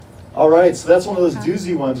All right, so that's one of those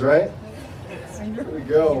doozy ones, right? Here we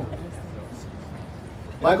go.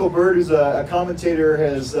 Michael Bird, who's a commentator,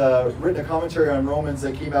 has written a commentary on Romans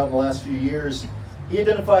that came out in the last few years. He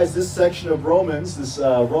identifies this section of Romans, this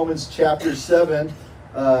Romans chapter 7,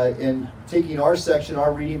 and taking our section,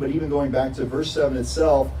 our reading, but even going back to verse 7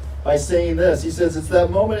 itself, by saying this. He says, it's that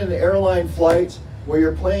moment in an airline flight where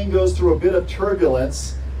your plane goes through a bit of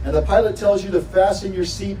turbulence, and the pilot tells you to fasten your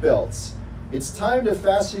seatbelts. It's time to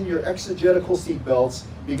fasten your exegetical seatbelts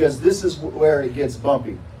because this is where it gets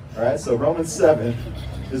bumpy. All right, so Romans 7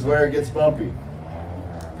 is where it gets bumpy.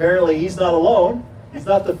 Apparently, he's not alone. He's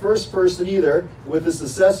not the first person either with this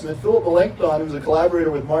assessment. Philip Melanchthon, who's a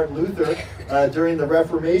collaborator with Martin Luther during the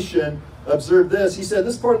Reformation, observed this. He said,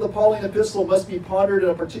 this part of the Pauline epistle must be pondered in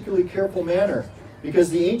a particularly careful manner because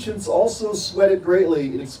the ancients also sweated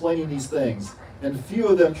greatly in explaining these things, and few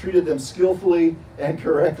of them treated them skillfully and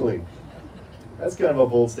correctly. That's kind of a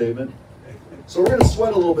bold statement. So we're going to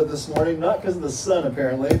sweat a little bit this morning, not because of the sun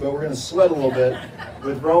apparently, but we're going to sweat a little bit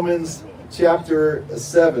with Romans chapter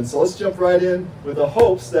 7. So let's jump right in with the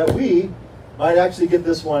hopes that we might actually get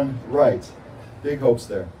this one right. Big hopes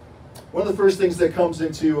there. One of the first things that comes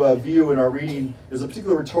into view in our reading is a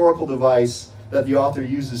particular rhetorical device that the author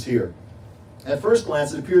uses here. At first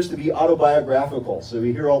glance, it appears to be autobiographical. So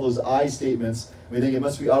we hear all those I statements. We think it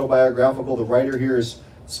must be autobiographical. The writer here is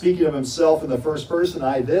speaking of himself in the first person,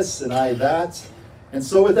 I this and I that. And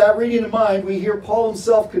so with that reading in mind, we hear Paul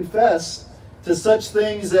himself confess to such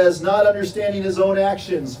things as not understanding his own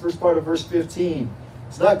actions, first part of verse 15.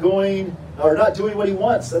 It's not doing what he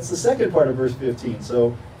wants. That's the second part of verse 15.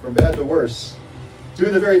 So from bad to worse.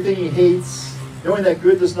 Doing the very thing he hates, knowing that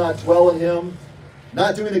good does not dwell in him,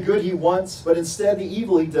 not doing the good he wants, but instead the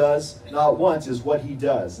evil he does not want is what he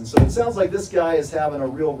does. And so it sounds like this guy is having a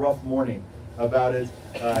real rough morning about it,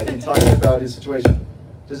 in talking about his situation.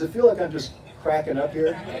 Does it feel like I'm just cracking up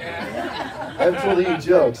here? I haven't told any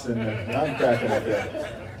jokes, and I'm cracking up here.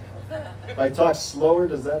 If I talk slower,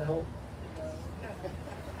 does that help?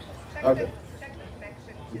 Okay.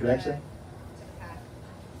 The connection?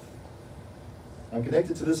 I'm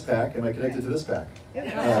connected to this pack. Am I connected to this pack? All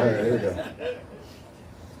right, there we go.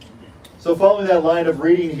 So following that line of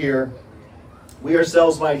reading here, we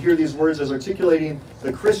ourselves might hear these words as articulating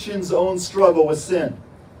the Christian's own struggle with sin.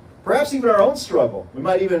 Perhaps even our own struggle. We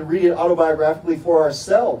might even read it autobiographically for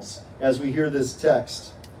ourselves as we hear this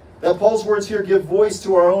text. That Paul's words here give voice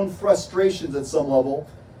to our own frustrations at some level.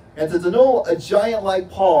 And to know a giant like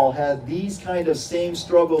Paul had these kind of same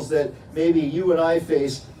struggles that maybe you and I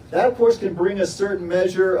face, that of course can bring a certain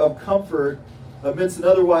measure of comfort amidst an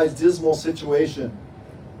otherwise dismal situation.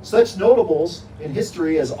 Such notables in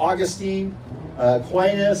history as Augustine,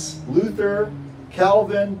 Aquinas, Luther,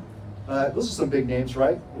 Calvin, those are some big names,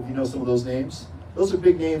 right? If you know some of those names. Those are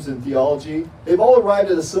big names in theology. They've all arrived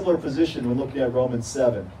at a similar position when looking at Romans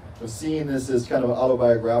 7, of seeing this as kind of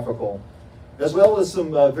autobiographical, as well as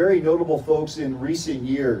some very notable folks in recent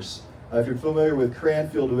years. If you're familiar with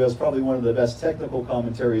Cranfield, who has probably one of the best technical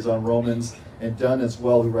commentaries on Romans, and Dunn as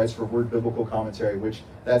well, who writes for Word Biblical Commentary, which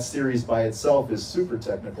that series by itself is super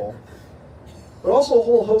technical. But also a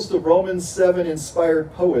whole host of Romans 7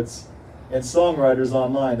 inspired poets and songwriters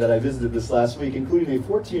online that I visited this last week, including a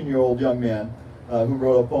 14-year-old young man who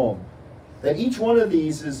wrote a poem. That each one of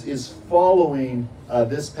these is following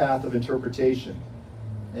this path of interpretation.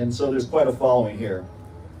 And so there's quite a following here.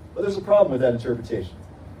 But there's a problem with that interpretation.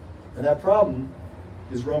 And that problem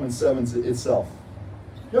is Romans 7 itself.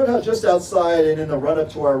 Note how just outside and in the run-up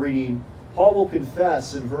to our reading, Paul will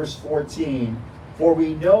confess in verse 14, for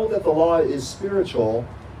we know that the law is spiritual,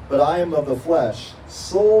 but I am of the flesh,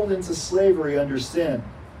 sold into slavery under sin.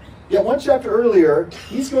 Yet one chapter earlier,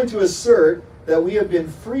 he's going to assert that we have been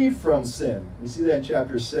freed from sin. We see that in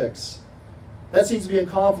chapter 6. That seems to be in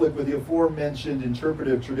conflict with the aforementioned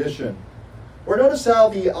interpretive tradition. Or notice how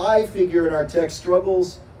the I figure in our text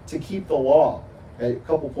struggles to keep the law. A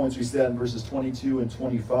couple points we see that in verses 22 and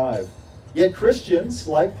 25. Yet Christians,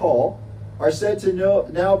 like Paul, are said to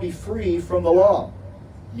now be free from the law.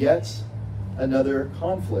 Yet another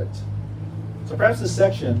conflict. So perhaps this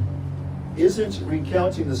section isn't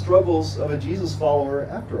recounting the struggles of a Jesus follower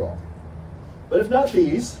after all. But if not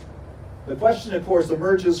these, the question, of course,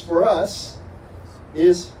 emerges for us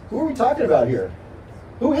is, who are we talking about here?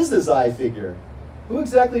 Who is this I figure? Who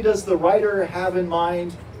exactly does the writer have in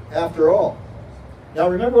mind after all? Now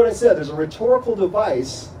remember what I said, there's a rhetorical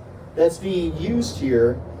device that's being used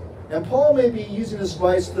here, and Paul may be using this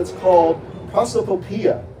device that's called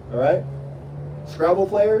prosopopoeia, all right? Scrabble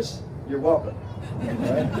players, you're welcome. All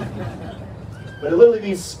right? But it literally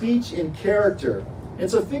means speech in character.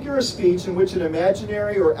 It's a figure of speech in which an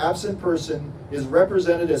imaginary or absent person is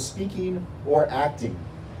represented as speaking or acting.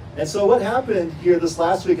 And so what happened here this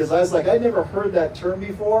last week is I was like, I'd never heard that term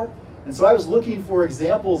before. And so I was looking for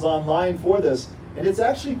examples online for this. And it's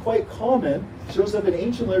actually quite common. Shows up in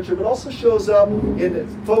ancient literature, but also shows up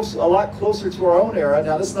in folks a lot closer to our own era.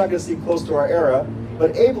 Now, this is not going to seem close to our era,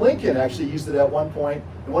 but Abe Lincoln actually used it at one point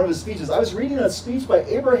in one of his speeches. I was reading a speech by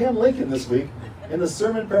Abraham Lincoln this week in the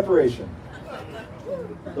sermon preparation.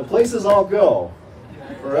 The places I'll go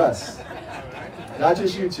for us, not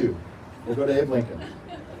just you two. We'll go to Abe Lincoln.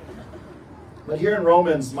 But here in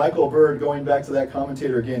Romans, Michael Bird, going back to that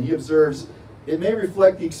commentator again, he observes, it may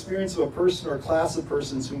reflect the experience of a person or class of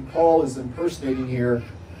persons whom Paul is impersonating here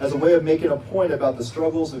as a way of making a point about the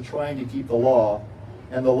struggles of trying to keep the law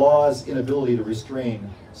and the law's inability to restrain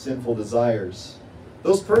sinful desires.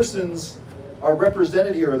 Those persons are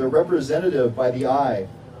represented here, or they're representative by the I,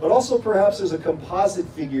 but also perhaps there's a composite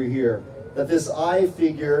figure here, that this I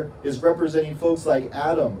figure is representing folks like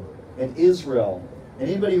Adam and Israel, and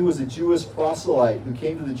anybody who was a Jewish proselyte who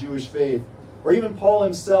came to the Jewish faith, or even Paul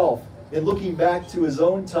himself, in looking back to his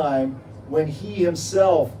own time when he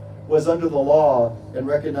himself was under the law and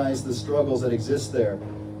recognized the struggles that exist there.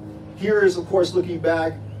 Here is, of course, looking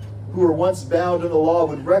back, who were once bound in the law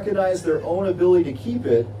would recognize their own ability to keep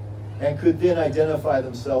it and could then identify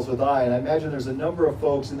themselves with I. And I imagine there's a number of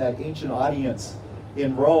folks in that ancient audience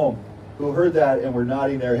in Rome who heard that and were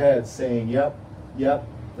nodding their heads saying, yep,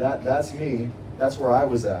 that's me. That's where I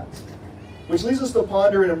was at. Which leads us to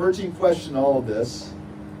ponder an emerging question in all of this.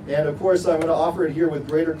 And of course, I'm going to offer it here with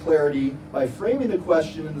greater clarity by framing the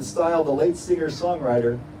question in the style of the late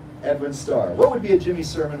singer-songwriter Edwin Starr. What would be a Jimmy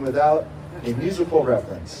sermon without a musical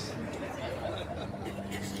reference?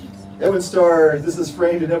 Edwin Starr, this is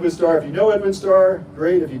framed in Edwin Starr. If you know Edwin Starr,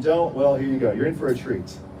 great. If you don't, well, here you go. You're in for a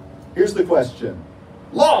treat. Here's the question.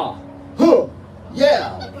 Law! Huh!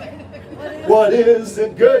 Yeah! What is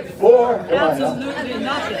it good for? Absolutely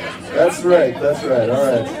nothing. That's right, all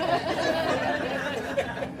right.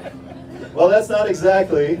 Well, that's not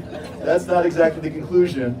exactly the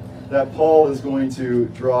conclusion that Paul is going to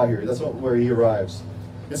draw here. That's not where he arrives.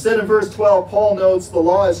 Instead, in verse 12, Paul notes the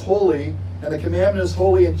law is holy and the commandment is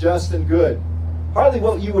holy and just and good. Hardly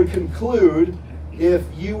what you would conclude if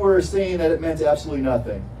you were saying that it meant absolutely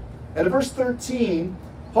nothing. And in verse 13,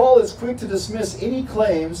 Paul is quick to dismiss any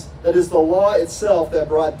claims that it is the law itself that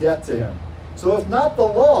brought death to him. So if not the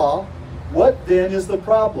law, what then is the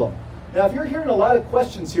problem? Now, if you're hearing a lot of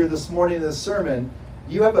questions here this morning in this sermon,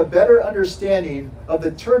 you have a better understanding of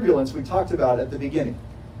the turbulence we talked about at the beginning,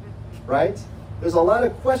 right? There's a lot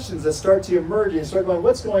of questions that start to emerge and you start going,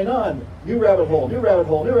 what's going on? New rabbit hole, new rabbit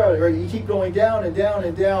hole, new rabbit hole. You keep going down and down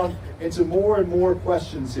and down into more and more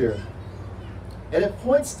questions here. And it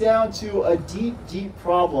points down to a deep, deep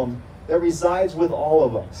problem that resides with all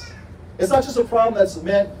of us. It's not just a problem that's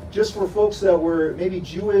meant just for folks that were maybe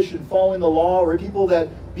Jewish and following the law, or people that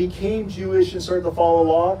became Jewish and started to follow the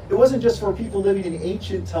law. It wasn't just for people living in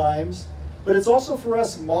ancient times, but it's also for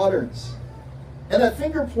us moderns. And that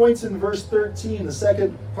finger points in verse 13, the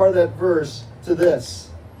second part of that verse, to this.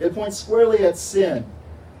 It points squarely at sin.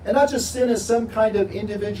 And not just sin as some kind of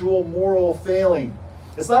individual moral failing.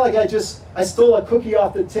 It's not like I stole a cookie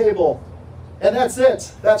off the table and that's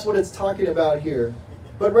it. That's what it's talking about here.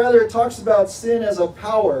 But rather it talks about sin as a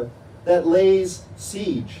power that lays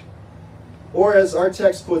siege. Or as our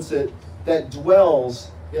text puts it, that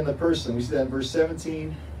dwells in the person. We see that in verse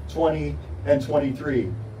 17, 20, and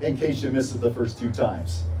 23, in case you missed it the first two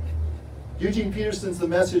times. Eugene Peterson's The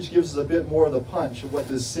Message gives us a bit more of the punch of what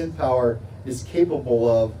this sin power is capable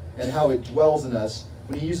of and how it dwells in us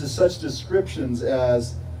when he uses such descriptions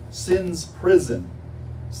as sin's prison,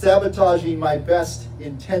 sabotaging my best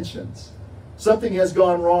intentions. Something has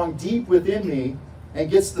gone wrong deep within me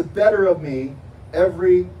and gets the better of me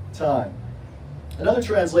every time. Another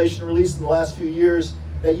translation released in the last few years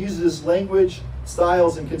that uses language,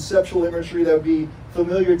 styles, and conceptual imagery that would be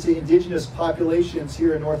familiar to indigenous populations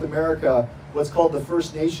here in North America, what's called the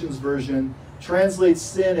First Nations version, translates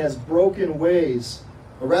sin as broken ways.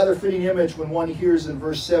 A rather fitting image when one hears in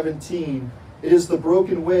verse 17, it is the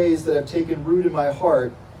broken ways that have taken root in my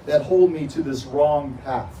heart that hold me to this wrong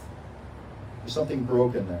path. There's something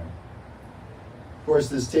broken there. Of course,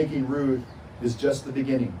 this taking root is just the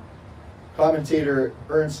beginning. Commentator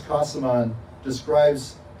Ernst Kasseman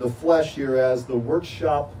describes the flesh here as the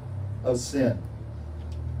workshop of sin.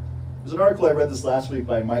 There's an article I read this last week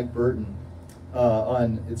by Mike Burton.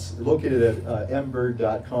 It's located at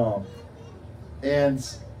mbird.com.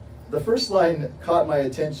 And the first line caught my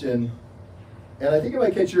attention, And I think it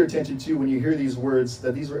might catch your attention too when you hear these words,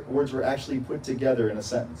 that these words were actually put together in a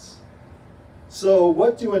sentence. So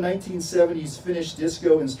what do a 1970s Finnish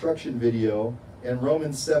disco instruction video and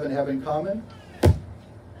Romans 7 have in common?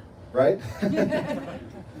 Right?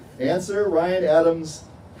 Answer, Ryan Adams'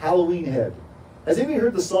 Halloween Head. Has anybody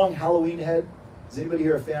heard the song Halloween Head? Is anybody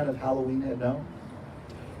here a fan of Halloween Head? No?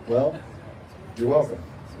 Well, you're welcome.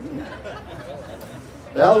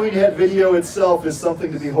 The Halloween Head video itself is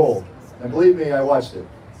something to behold. And believe me, I watched it.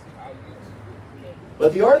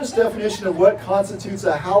 But the artist's definition of what constitutes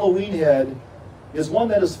a Halloween head is one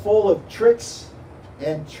that is full of tricks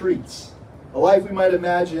and treats. A life we might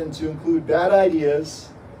imagine to include bad ideas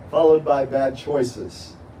followed by bad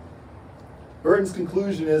choices. Burton's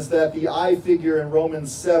conclusion is that the I figure in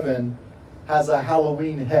Romans 7 has a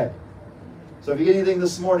Halloween head. So if you get anything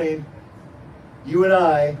this morning, you and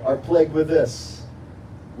I are plagued with this.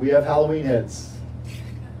 We have Halloween heads.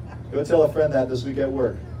 Go tell a friend that this week at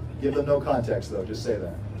work. Give them no context though, just say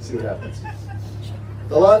that. See what happens.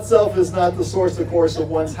 The law itself is not the source, of course, of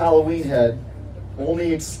one's Halloween head,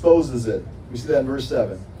 only exposes it. We see that in verse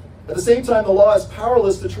 7. At the same time, the law is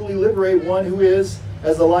powerless to truly liberate one who is,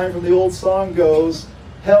 as the line from the old song goes,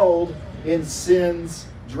 held in sin's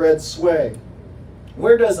dread sway.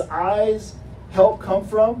 Where does I's help come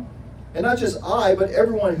from? And not just I, but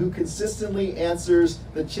everyone who consistently answers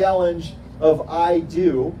the challenge of I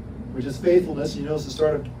do, which is faithfulness. You notice the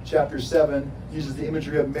start of chapter 7 uses the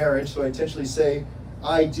imagery of marriage, so I intentionally say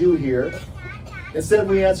I do here. Instead,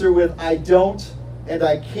 we answer with I don't and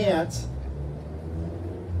I can't.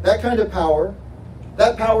 That kind of power,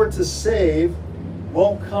 that power to save,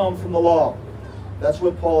 won't come from the law. That's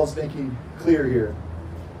what Paul is making clear here.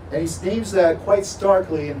 And he names that quite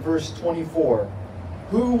starkly in verse 24.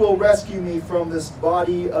 Who will rescue me from this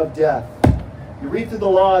body of death? You read through the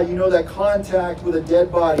law, you know that contact with a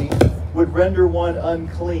dead body would render one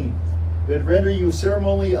unclean. It would render you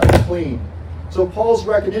ceremonially unclean. So Paul's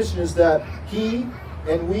recognition is that he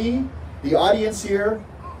and we, the audience here,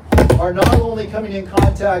 are not only coming in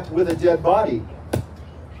contact with a dead body,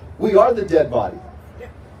 we are the dead body.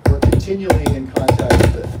 We're continually in contact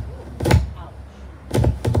with it.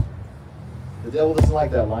 The devil doesn't like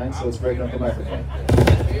that line, so it's breaking up the microphone.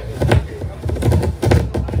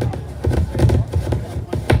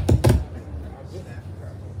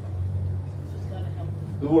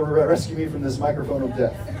 Who will rescue me from this microphone of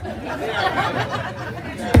death?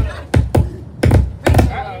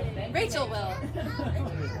 Rachel will.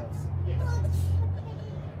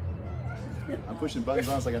 I'm pushing buttons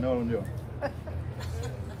on us like I know what I'm doing.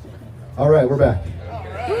 All right, we're back.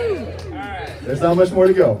 There's not much more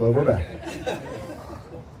to go, but we're back.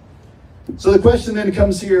 So the question then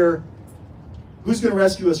comes here, who's going to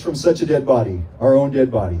rescue us from such a dead body, our own dead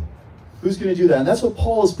body? Who's going to do that? And that's what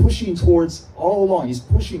Paul is pushing towards all along. He's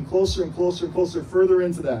pushing closer and closer and closer further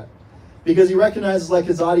into that. Because he recognizes, like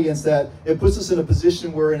his audience, that it puts us in a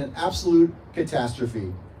position where we're in an absolute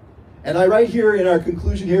catastrophe. And I write here in our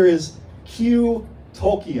conclusion here is Q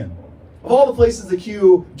Tolkien. Of all the places to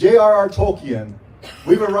Q J.R.R. Tolkien,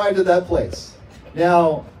 we've arrived at that place.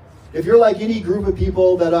 Now, if you're like any group of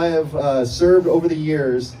people that I have served over the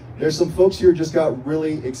years, there's some folks here just got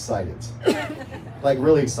really excited. Like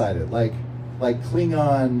really excited. Like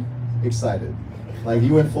Klingon excited. Like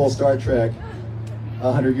you went full Star Trek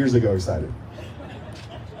 100 years ago excited.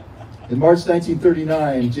 In March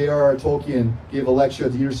 1939, J.R.R. Tolkien gave a lecture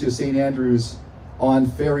at the University of St. Andrews on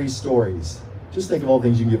fairy stories. Just think of all the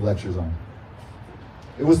things you can give lectures on.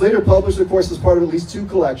 It was later published, of course, as part of at least 2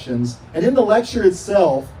 collections. And in the lecture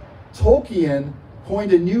itself, Tolkien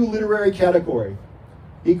coined a new literary category.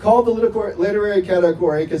 He called the literary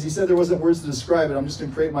category, because he said there wasn't words to describe it, I'm just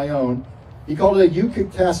going to create my own. He called it a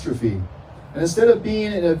eucatastrophe. And instead of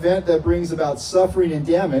being an event that brings about suffering and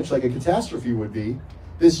damage, like a catastrophe would be,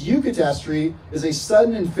 this eucatastrophe is a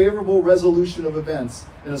sudden and favorable resolution of events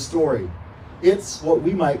in a story. It's what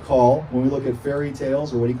we might call, when we look at fairy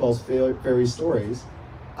tales, or what he calls fairy stories,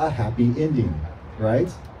 a happy ending,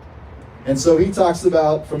 right? And so he talks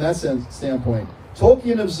about, from that standpoint,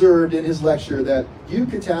 Tolkien observed in his lecture that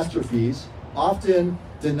eucatastrophes often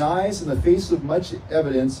denies, in the face of much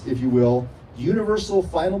evidence, if you will, universal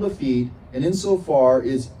final defeat, and insofar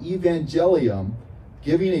is evangelium,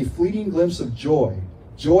 giving a fleeting glimpse of joy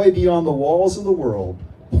beyond the walls of the world,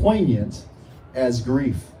 poignant as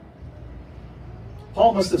grief.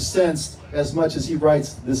 Paul must have sensed as much as he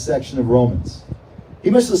writes this section of Romans. He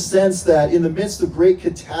must have sensed that in the midst of great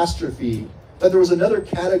catastrophe, that there was another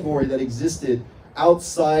category that existed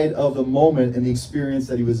outside of the moment and the experience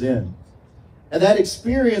that he was in. And that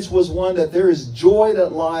experience was one that there is joy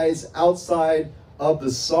that lies outside of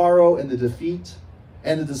the sorrow and the defeat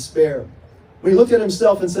and the despair. When he looked at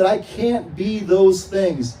himself and said, I can't be those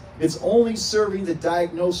things. It's only serving to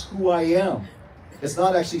diagnose who I am. It's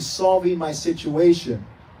not actually solving my situation.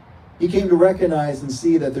 He came to recognize and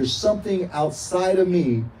see that there's something outside of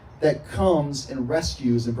me that comes and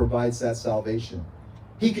rescues and provides that salvation.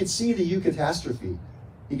 He could see the eucatastrophe.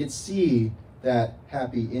 He could see that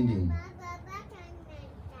happy ending.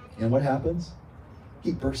 And what happens?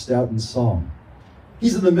 He burst out in song.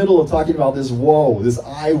 He's in the middle of talking about this woe, this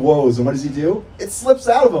I woes, and what does he do? It slips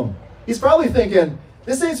out of him. He's probably thinking,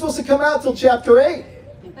 this ain't supposed to come out till chapter 8.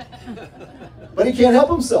 But he can't help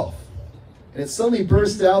himself. And it suddenly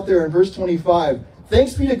bursts out there in verse 25.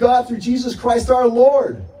 Thanks be to God through Jesus Christ our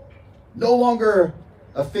Lord. No longer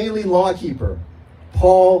a failing lawkeeper,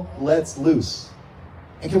 Paul lets loose.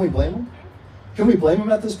 And can we blame him? Can we blame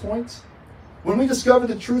him at this point? When we discover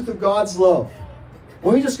the truth of God's love,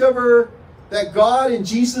 when we discover that God in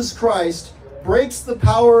Jesus Christ breaks the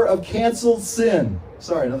power of canceled sin.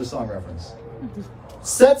 Sorry, another song reference.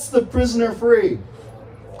 Sets the prisoner free.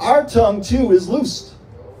 Our tongue too is loosed.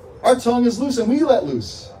 Our tongue is loose and we let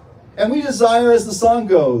loose. And we desire, as the song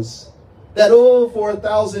goes, that oh, for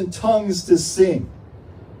 1,000 tongues to sing.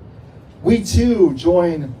 We too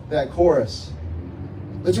join that chorus.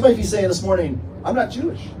 But you might be saying this morning, I'm not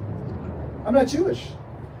Jewish. I'm not Jewish.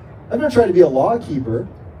 I've never tried to be a law keeper.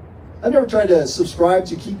 I've never tried to subscribe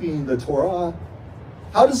to keeping the Torah.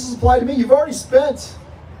 How does this apply to me? You've already spent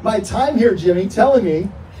my time here, Jimmy, telling me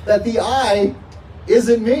that the I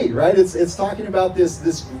isn't me, right? It's talking about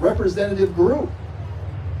this representative group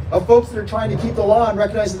of folks that are trying to keep the law and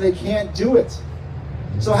recognize that they can't do it.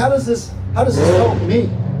 So how does this help me?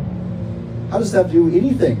 How does that do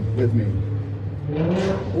anything with me? Well,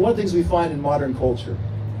 one of the things we find in modern culture,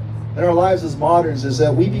 in our lives as moderns, is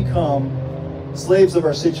that we become slaves of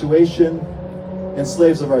our situation and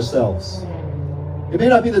slaves of ourselves. It may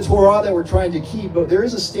not be the Torah that we're trying to keep, but there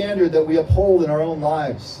is a standard that we uphold in our own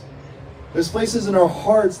lives. There's places in our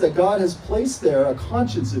hearts that God has placed there, a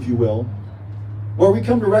conscience, if you will, where we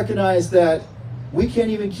come to recognize that we can't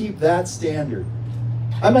even keep that standard.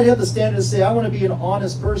 I might have the standard to say, I want to be an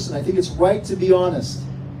honest person. I think it's right to be honest.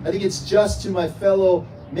 I think it's just to my fellow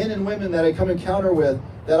men and women that I come encounter with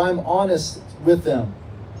that I'm honest with them.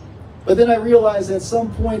 But then I realize at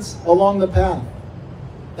some points along the path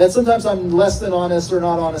that sometimes I'm less than honest or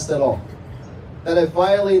not honest at all. That I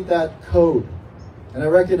violate that code. And I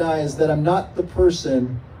recognize that I'm not the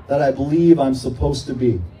person that I believe I'm supposed to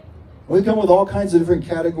be. We come with all kinds of different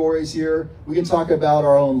categories here. We can talk about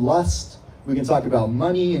our own lust. We can talk about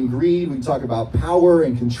money and greed. We can talk about power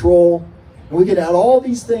and control. And we can add all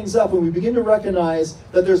these things up when we begin to recognize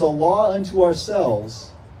that there's a law unto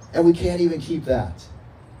ourselves and we can't even keep that.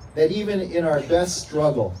 That even in our best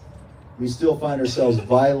struggle, we still find ourselves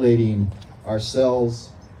violating ourselves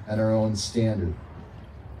and our own standard.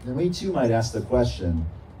 And we too might ask the question,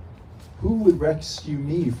 who would rescue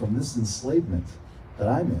me from this enslavement that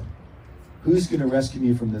I'm in? Who's going to rescue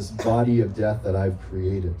me from this body of death that I've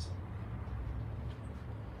created?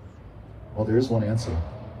 Well, there is one answer.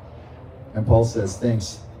 And Paul says,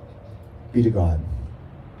 thanks be to God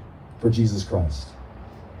for Jesus Christ,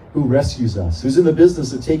 who rescues us, who's in the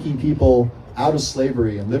business of taking people out of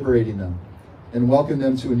slavery and liberating them and welcome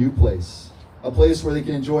them to a new place, a place where they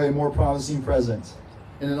can enjoy a more promising present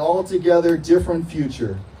and an altogether different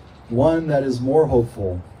future, one that is more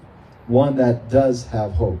hopeful, one that does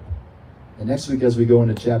have hope. And next week, as we go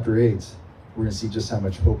into chapter 8, we're going to see just how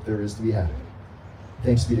much hope there is to be had.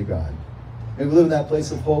 Thanks be to God. May we live in that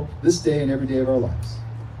place of hope this day and every day of our lives.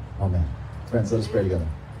 Amen. Friends, let us pray together.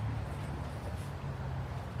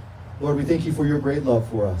 Lord, we thank you for your great love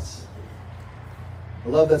for us. A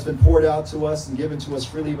love that's been poured out to us and given to us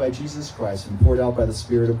freely by Jesus Christ and poured out by the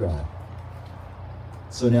Spirit of God.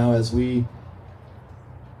 So now as we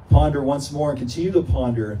ponder once more and continue to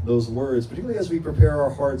ponder those words, particularly as we prepare our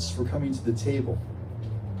hearts for coming to the table,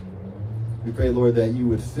 we pray, Lord, that you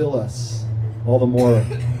would fill us all the more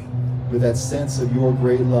with that sense of your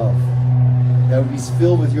great love, that would be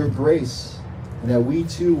filled with your grace, and that we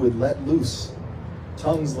too would let loose,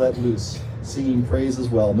 tongues let loose, singing praise as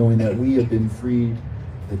well, knowing that we have been freed,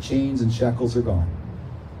 the chains and shackles are gone,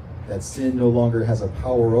 that sin no longer has a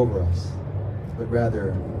power over us, but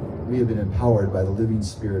rather we have been empowered by the living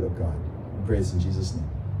Spirit of God. We praise in Jesus' name.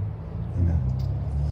 Amen.